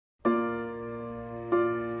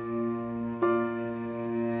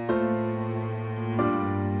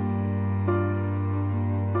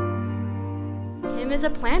Tim is a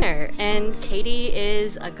planner, and Katie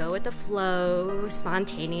is a go with the flow,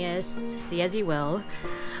 spontaneous, see as you will.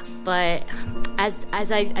 But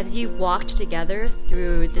as you've walked together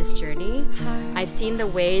through this journey, I've seen the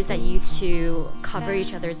ways that you two cover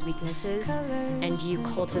each other's weaknesses and you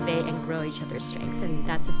cultivate and grow each other's strengths, and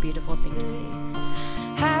that's a beautiful thing to see.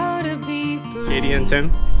 Katie and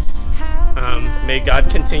Tim, may God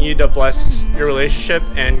continue to bless your relationship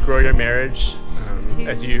and grow your marriage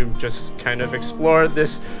as you just kind of explore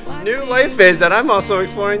this new life phase that I'm also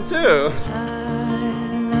exploring too.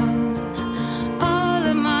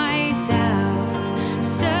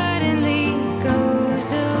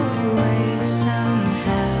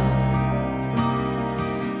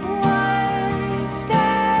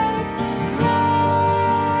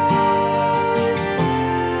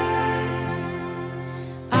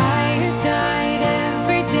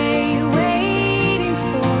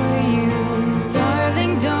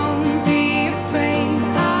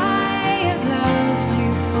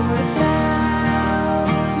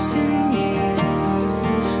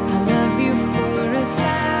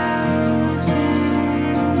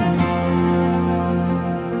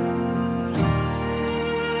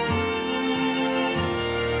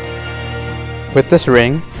 With this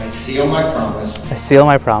ring, I seal my promise. I seal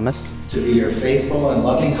my promise To be your faithful and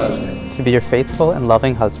loving husband. to be your faithful and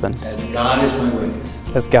loving husband, As God is my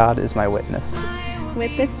witness. as God is my witness.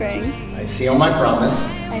 With this ring, I seal my promise.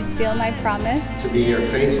 I seal my promise To be your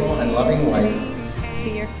faithful and loving wife. to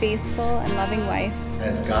be your faithful and loving wife,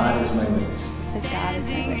 As God is my witness. as God is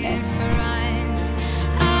my witness.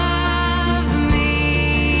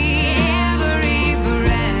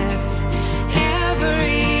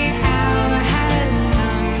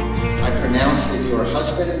 Pronounce that you are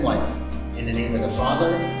husband and wife, in the name of the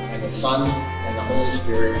Father, and the Son, and the Holy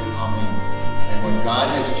Spirit. Amen. And what God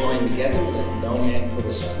has joined together, let no man put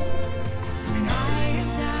asunder.